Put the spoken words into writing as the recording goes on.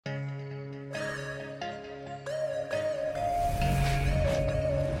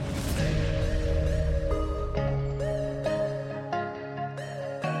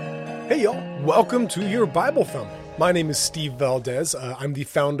Hey y'all, welcome to your Bible Thump. My name is Steve Valdez. I'm the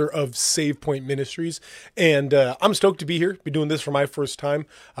founder of Save Point Ministries, and I'm stoked to be here, be doing this for my first time.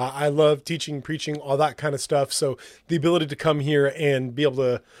 I love teaching, preaching, all that kind of stuff, so the ability to come here and be able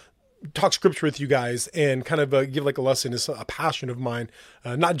to talk scripture with you guys and kind of give like a lesson is a passion of mine,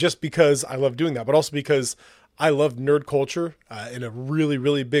 not just because I love doing that, but also because I love nerd culture in a really,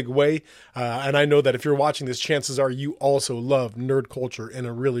 really big way. And I know that if you're watching this, chances are you also love nerd culture in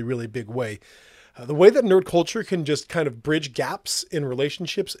a really, really big way. The way that nerd culture can just kind of bridge gaps in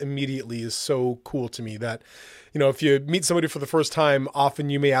relationships immediately is so cool to me that, you know, if you meet somebody for the first time, often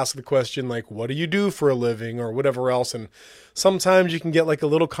you may ask the question like, what do you do for a living or whatever else? And sometimes you can get like a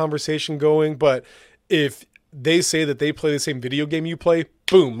little conversation going, but if they say that they play the same video game you play,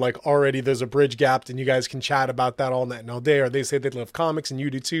 boom, like already there's a bridge gap and you guys can chat about that all night and all day. Or they say they love comics and you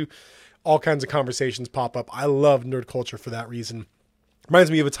do too. All kinds of conversations pop up. I love nerd culture for that reason.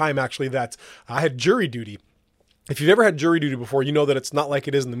 Reminds me of a time actually that I had jury duty. If you've ever had jury duty before, you know that it's not like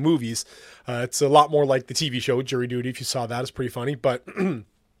it is in the movies. It's a lot more like the TV show Jury Duty. If you saw that, it's pretty funny. But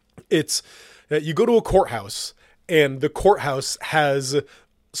it's you go to a courthouse and the courthouse has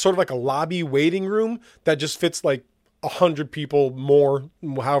sort of like a lobby waiting room that just fits like 100 people more,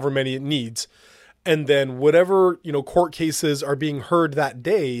 however many it needs. And then whatever, court cases are being heard that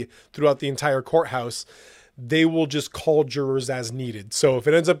day throughout the entire courthouse, they will just call jurors as needed. So if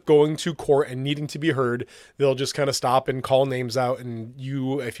it ends up going to court and needing to be heard, they'll just kind of stop and call names out. And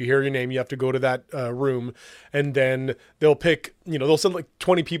if you hear your name, you have to go to that room. And then they'll pick, they'll send like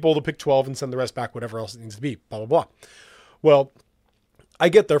 20 people, they'll pick 12 and send the rest back, whatever else it needs to be, blah, blah, blah. Well, I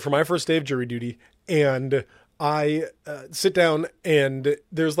get there for my first day of jury duty and I sit down and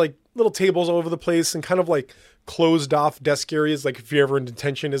there's like little tables all over the place and kind of like closed off desk areas. Like if you're ever in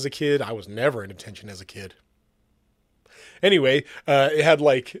detention as a kid, I was never in detention as a kid. Anyway, it had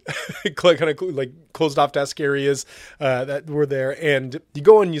like kind of like closed off desk areas that were there. And you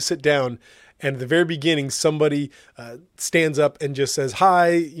go and you sit down. And at the very beginning, somebody stands up and just says,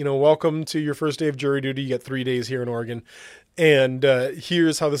 hi, welcome to your first day of jury duty. You get 3 days here in Oregon. And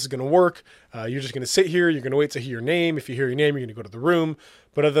here's how this is going to work. You're just going to sit here. You're going to wait to hear your name. If you hear your name, you're going to go to the room.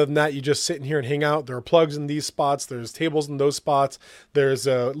 But other than that, you just sit in here and hang out. There are plugs in these spots. There's tables in those spots. There's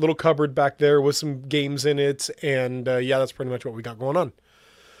a little cupboard back there with some games in it. And that's pretty much what we got going on.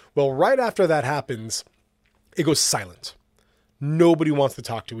 Well, right after that happens, it goes silent. Nobody wants to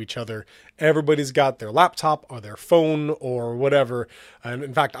talk to each other. Everybody's got their laptop or their phone or whatever. And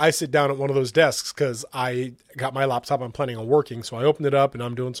in fact, I sit down at one of those desks because I got my laptop. I'm planning on working. So I open it up and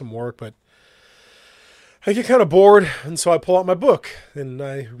I'm doing some work, but I get kind of bored. And so I pull out my book and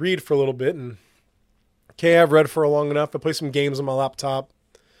I read for a little bit. And okay, I've read for long enough. I play some games on my laptop.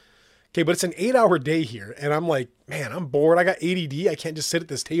 Okay, but it's an 8-hour day here. And I'm like, man, I'm bored. I got ADD. I can't just sit at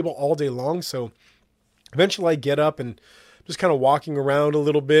this table all day long. So eventually I get up and just kind of walking around a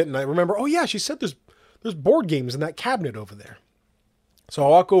little bit. And I remember, oh yeah, she said there's board games in that cabinet over there. So I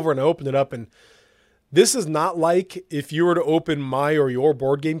walk over and I open it up. And this is not like if you were to open my or your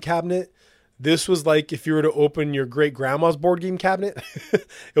board game cabinet. This was like if you were to open your great grandma's board game cabinet.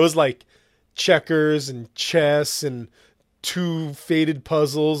 It was like checkers and chess and 2 faded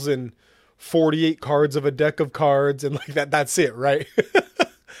puzzles and 48 cards of a deck of cards. And like that's it, right?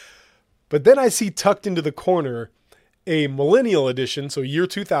 But then I see tucked into the corner a millennial edition, so year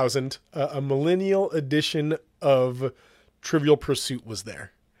 2000, a millennial edition of Trivial Pursuit was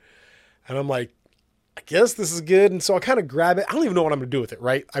there. And I'm like, I guess this is good. And so I kind of grab it. I don't even know what I'm going to do with it,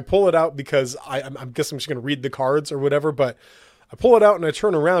 right? I pull it out because I guess I'm just going to read the cards or whatever, but I pull it out and I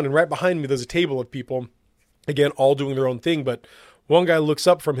turn around and right behind me there's a table of people, again, all doing their own thing. But one guy looks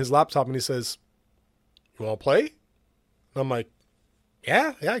up from his laptop and he says, you want to play? And I'm like,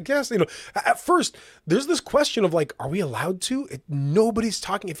 yeah, I guess, at first there's this question of like, are we allowed to? Nobody's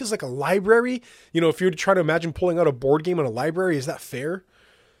talking. It feels like a library. If you're trying to imagine pulling out a board game in a library, is that fair?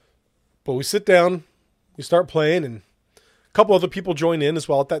 But we sit down, we start playing, and a couple other people join in as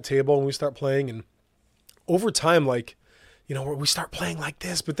well at that table, and we start playing. And over time, like, we start playing like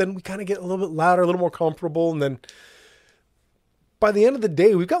this, but then we kind of get a little bit louder, a little more comfortable. And then by the end of the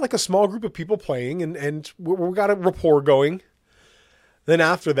day, we've got like a small group of people playing and we've got a rapport going. Then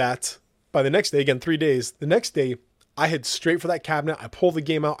after that, by the next day, again, 3 days, the next day, I head straight for that cabinet. I pull the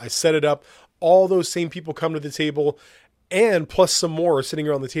game out. I set it up. All those same people come to the table and plus some more are sitting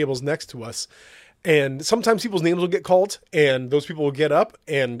around the tables next to us. And sometimes people's names will get called and those people will get up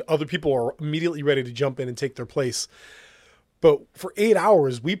and other people are immediately ready to jump in and take their place. But for 8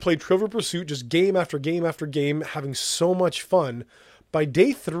 hours, we played Trivial Pursuit, just game after game after game, having so much fun. By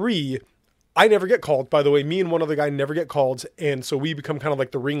day 3, I never get called, by the way. Me and one other guy never get called. And so we become kind of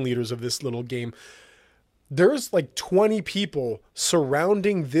like the ringleaders of this little game. There's like 20 people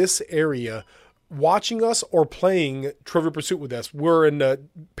surrounding this area watching us or playing Trivial Pursuit with us. We're in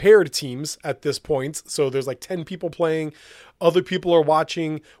paired teams at this point. So there's like 10 people playing. Other people are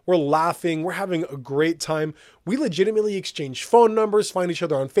watching. We're laughing. We're having a great time. We legitimately exchange phone numbers, find each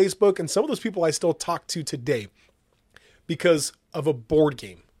other on Facebook. And some of those people I still talk to today because of a board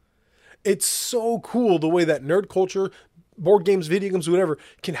game. It's so cool the way that nerd culture, board games, video games, whatever,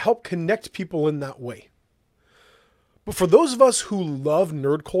 can help connect people in that way. But for those of us who love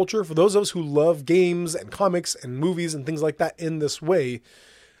nerd culture, for those of us who love games and comics and movies and things like that in this way,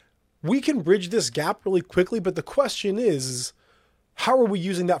 we can bridge this gap really quickly. But the question is, how are we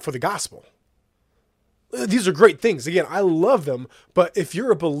using that for the gospel? These are great things. Again, I love them. But if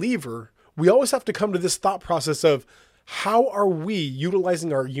you're a believer, we always have to come to this thought process of, how are we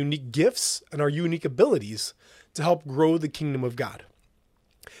utilizing our unique gifts and our unique abilities to help grow the kingdom of God?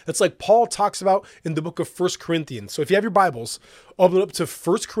 It's like Paul talks about in the book of 1 Corinthians. So if you have your Bibles, open up to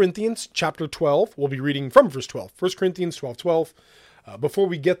 1 Corinthians chapter 12. We'll be reading from verse 12. 1 Corinthians 12:12. Before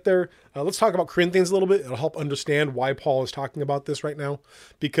we get there, let's talk about Corinthians a little bit. It'll help understand why Paul is talking about this right now.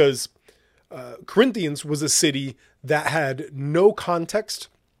 Because Corinthians was a city that had no context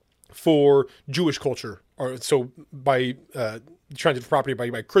for Jewish culture, or so by transitive property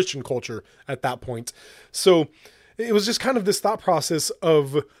by Christian culture at that point. So it was just kind of this thought process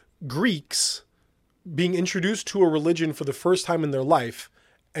of Greeks being introduced to a religion for the first time in their life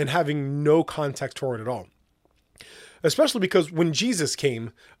and having no context for it at all. Especially because when Jesus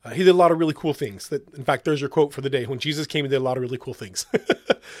came, he did a lot of really cool things. In fact, there's your quote for the day. When Jesus came, he did a lot of really cool things.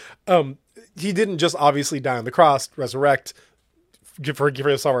 He didn't just obviously die on the cross, resurrect, forgive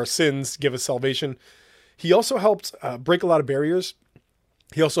us all our sins, give us salvation. He also helped break a lot of barriers.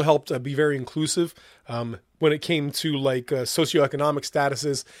 He also helped be very inclusive when it came to like socioeconomic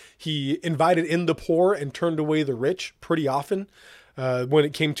statuses. He invited in the poor and turned away the rich pretty often. When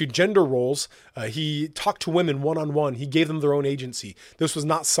it came to gender roles, he talked to women one-on-one. He gave them their own agency. This was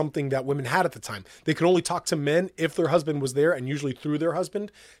not something that women had at the time. They could only talk to men if their husband was there, and usually through their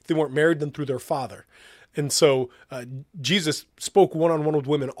husband. If they weren't married, then through their father. And so Jesus spoke one-on-one with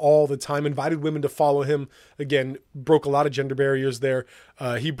women all the time, invited women to follow him. Again, broke a lot of gender barriers there.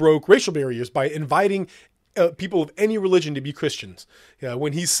 He broke racial barriers by inviting people of any religion to be Christians.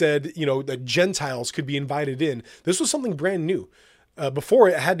 When he said, that Gentiles could be invited in, this was something brand new. Before,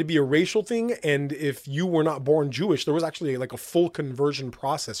 it had to be a racial thing, and if you were not born Jewish, there was actually like a full conversion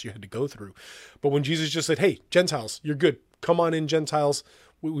process you had to go through. But when Jesus just said, hey, Gentiles, you're good. Come on in, Gentiles.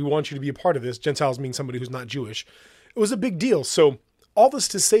 We want you to be a part of this. Gentiles mean somebody who's not Jewish. It was a big deal. So all this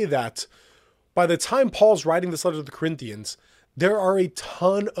to say that by the time Paul's writing this letter to the Corinthians, there are a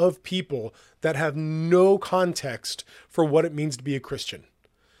ton of people that have no context for what it means to be a Christian.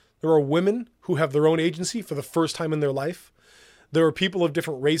 There are women who have their own agency for the first time in their life. There are people of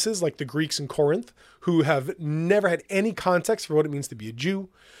different races, like the Greeks in Corinth, who have never had any context for what it means to be a Jew.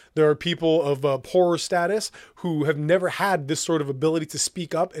 There are people of poorer status who have never had this sort of ability to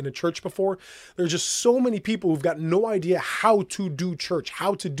speak up in a church before. There are just so many people who've got no idea how to do church,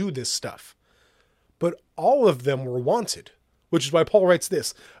 how to do this stuff. But all of them were wanted, which is why Paul writes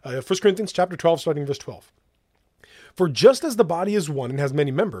this, 1 Corinthians chapter 12, starting verse 12. For just as the body is one and has many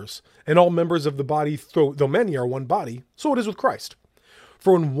members, and all members of the body, though many, are one body, so it is with Christ.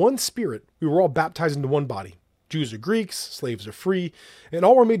 For in one Spirit we were all baptized into one body. Jews or Greeks, slaves or free, and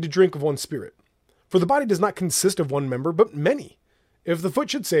all were made to drink of one Spirit. For the body does not consist of one member, but many. If the foot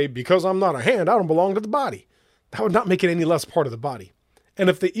should say, because I'm not a hand, I don't belong to the body, that would not make it any less part of the body. And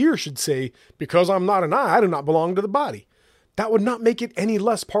if the ear should say, because I'm not an eye, I do not belong to the body, that would not make it any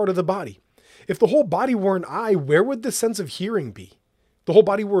less part of the body. If the whole body were an eye, where would the sense of hearing be? If the whole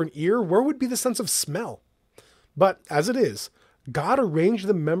body were an ear, where would be the sense of smell? But as it is, God arranged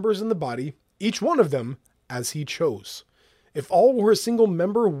the members in the body, each one of them, as he chose. If all were a single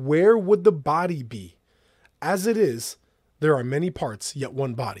member, where would the body be? As it is, there are many parts, yet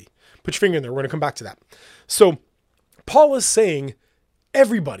one body. Put your finger in there. We're going to come back to that. So Paul is saying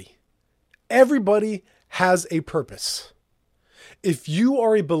everybody has a purpose. If you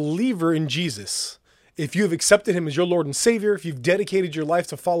are a believer in Jesus, if you have accepted him as your Lord and Savior, if you've dedicated your life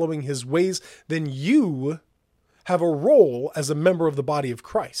to following his ways, then you have a role as a member of the body of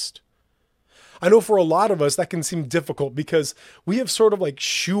Christ. I know for a lot of us that can seem difficult because we have sort of like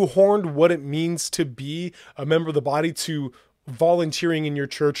shoehorned what it means to be a member of the body to volunteering in your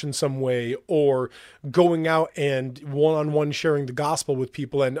church in some way, or going out and one-on-one sharing the gospel with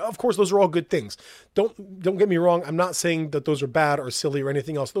people. And of course, those are all good things. Don't get me wrong. I'm not saying that those are bad or silly or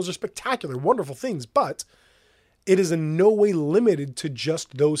anything else. Those are spectacular, wonderful things, but it is in no way limited to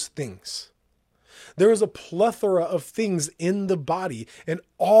just those things. There is a plethora of things in the body, and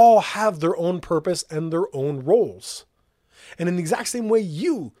all have their own purpose and their own roles. And in the exact same way,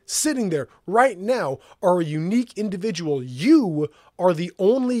 you sitting there right now are a unique individual. You are the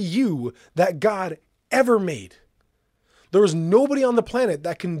only you that God ever made. There is nobody on the planet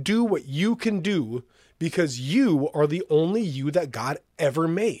that can do what you can do, because you are the only you that God ever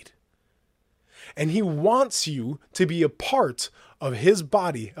made. And he wants you to be a part of his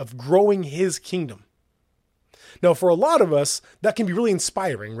body, of growing his kingdom. Now, for a lot of us, that can be really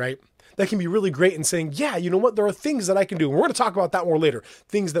inspiring, right? That can be really great in saying, yeah, you know what? There are things that I can do. And we're going to talk about that more later,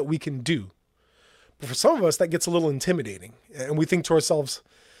 things that we can do. But for some of us, that gets a little intimidating. And we think to ourselves,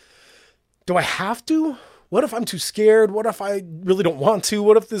 do I have to? What if I'm too scared? What if I really don't want to?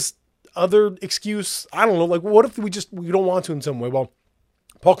 What if this other excuse, I don't know, like what if we don't want to in some way? Well,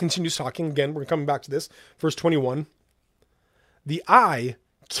 Paul continues talking. Again, we're coming back to this. Verse 21. The eye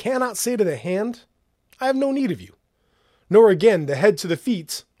cannot say to the hand, I have no need of you. Nor again the head to the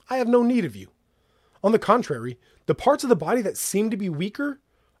feet, I have no need of you. On the contrary, the parts of the body that seem to be weaker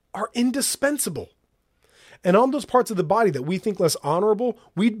are indispensable. And on those parts of the body that we think less honorable,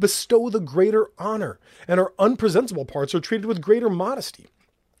 we bestow the greater honor. And our unpresentable parts are treated with greater modesty,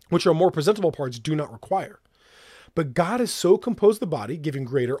 which our more presentable parts do not require. But God has so composed the body, giving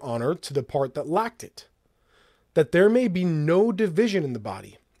greater honor to the part that lacked it, that there may be no division in the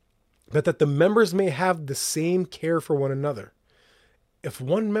body, but that the members may have the same care for one another. If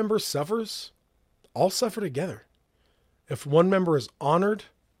one member suffers, all suffer together. If one member is honored,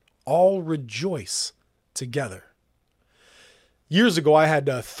 all rejoice together. Years ago, I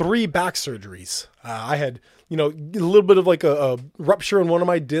had 3 back surgeries. I had, a little bit of like a rupture in one of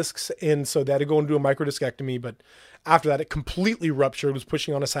my discs. And so they had to go and do a microdiscectomy. But after that, it completely ruptured, was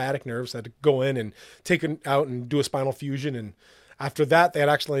pushing on a sciatic nerve. So I had to go in and take it out and do a spinal fusion. And after that, they had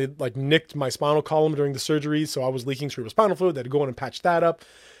actually nicked my spinal column during the surgery. So I was leaking cerebrospinal fluid. They had to go in and patch that up.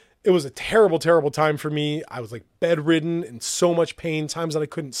 It was a terrible, terrible time for me. I was bedridden in so much pain, times that I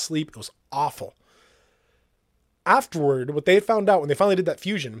couldn't sleep. It was awful. Afterward, what they found out when they finally did that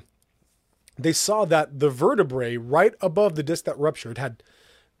fusion, they saw that the vertebrae right above the disc that ruptured had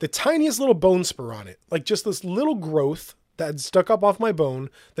the tiniest little bone spur on it. Just this little growth that had stuck up off my bone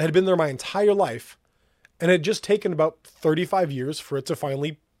that had been there my entire life. And it had just taken about 35 years for it to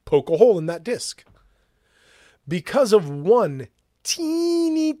finally poke a hole in that disc. Because of one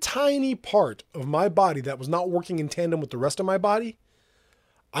teeny tiny part of my body that was not working in tandem with the rest of my body,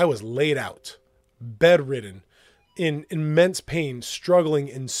 I was laid out, bedridden, in immense pain, struggling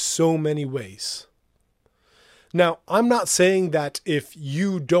in so many ways. Now, I'm not saying that if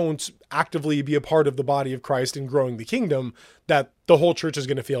you don't actively be a part of the body of Christ and growing the kingdom, that the whole church is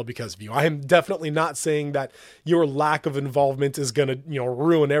going to fail because of you. I am definitely not saying that your lack of involvement is going to,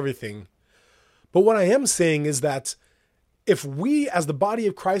 ruin everything. But what I am saying is that if we as the body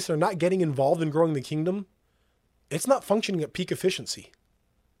of Christ are not getting involved in growing the kingdom, it's not functioning at peak efficiency.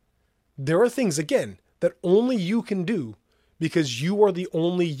 There are things, again, that only you can do because you are the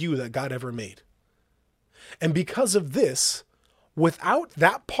only you that God ever made. And because of this, without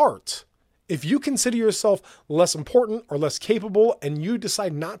that part, if you consider yourself less important or less capable and you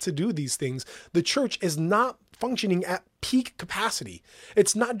decide not to do these things, the church is not functioning at peak capacity.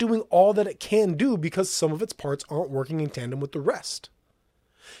 It's not doing all that it can do because some of its parts aren't working in tandem with the rest.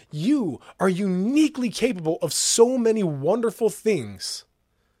 You are uniquely capable of so many wonderful things.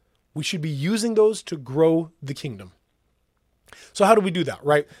 We should be using those to grow the kingdom. So how do we do that,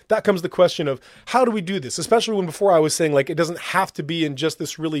 right? That comes the question of how do we do this? Especially when before I was saying it doesn't have to be in just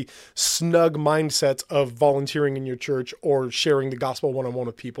this really snug mindset of volunteering in your church or sharing the gospel one-on-one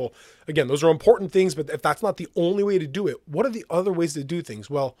with people. Again, those are important things, but if that's not the only way to do it, what are the other ways to do things?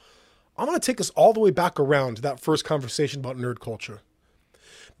 Well, I'm going to take us all the way back around to that first conversation about nerd culture.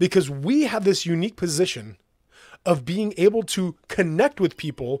 Because we have this unique position of being able to connect with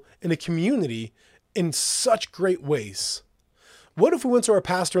people in a community in such great ways. What if we went to our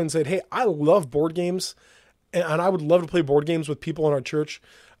pastor and said, hey, I love board games and I would love to play board games with people in our church.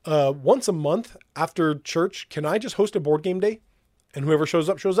 Once a month after church, can I just host a board game day? And whoever shows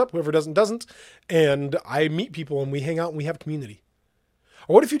up, whoever doesn't. And I meet people and we hang out and we have community.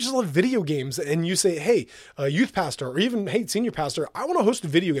 Or what if you just love video games and you say, hey, youth pastor, or even, hey, senior pastor, I want to host a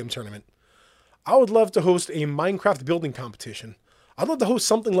video game tournament. I would love to host a Minecraft building competition. I'd love to host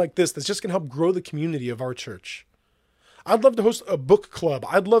something like this that's just going to help grow the community of our church. I'd love to host a book club.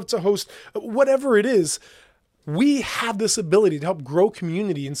 I'd love to host whatever it is. We have this ability to help grow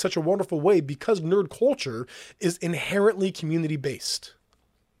community in such a wonderful way because nerd culture is inherently community-based.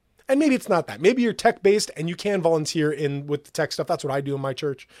 And maybe it's not that. Maybe you're tech-based and you can volunteer with the tech stuff. That's what I do in my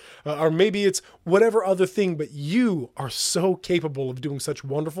church. Or maybe it's whatever other thing, but you are so capable of doing such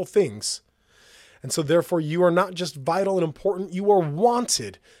wonderful things. And so therefore, you are not just vital and important, you are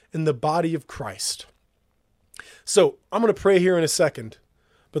wanted in the body of Christ. So I'm going to pray here in a second.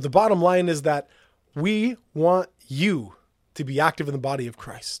 But the bottom line is that we want you to be active in the body of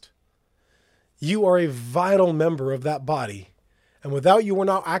Christ. You are a vital member of that body. And without you, we're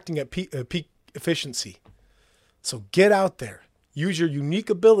not acting at peak efficiency. So get out there. Use your unique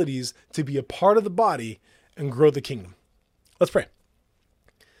abilities to be a part of the body and grow the kingdom. Let's pray.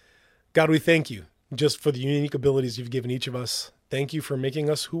 God, we thank you just for the unique abilities you've given each of us. Thank you for making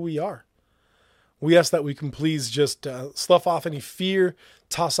us who we are. We ask that we can please just slough off any fear,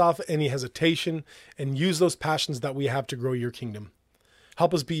 toss off any hesitation, and use those passions that we have to grow your kingdom.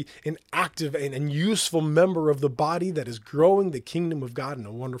 Help us be an active and useful member of the body that is growing the kingdom of God in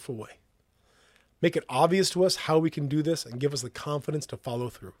a wonderful way. Make it obvious to us how we can do this and give us the confidence to follow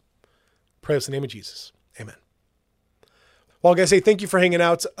through. Pray in the name of Jesus. Amen. Well, guys, hey, thank you for hanging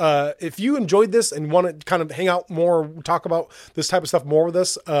out. If you enjoyed this and want to kind of hang out more, talk about this type of stuff more with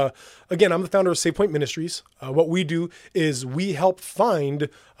us, again, I'm the founder of Save Point Ministries. What we do is we help find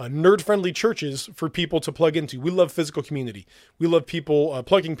nerd-friendly churches for people to plug into. We love physical community. We love people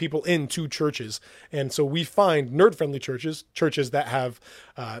plugging people into churches. And so we find nerd-friendly churches that have,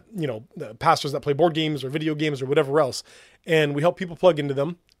 pastors that play board games or video games or whatever else. And we help people plug into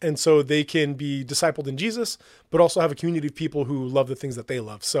them. And so they can be discipled in Jesus, but also have a community of people who love the things that they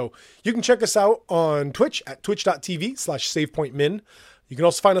love. So you can check us out on Twitch at twitch.tv/SavePointMin. You can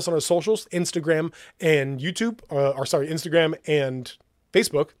also find us on our socials, Instagram and YouTube, Instagram and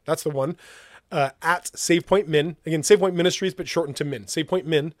Facebook. That's the one, at SavePointMin. Again, SavePoint Ministries, but shortened to Min,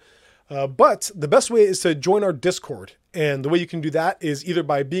 SavePointMin. But the best way is to join our Discord. And the way you can do that is either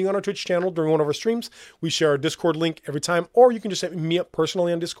by being on our Twitch channel during one of our streams. We share our Discord link every time, or you can just hit me up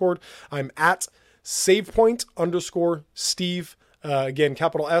personally on Discord. I'm at SavePoint_Steve. Again,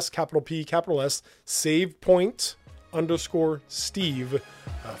 capital S, capital P, capital S, SavePoint_Steve.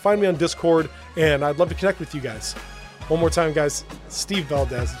 Find me on Discord, and I'd love to connect with you guys. One more time, guys, Steve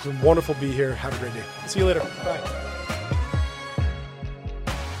Valdez. It's been wonderful to be here. Have a great day. See you later. Bye.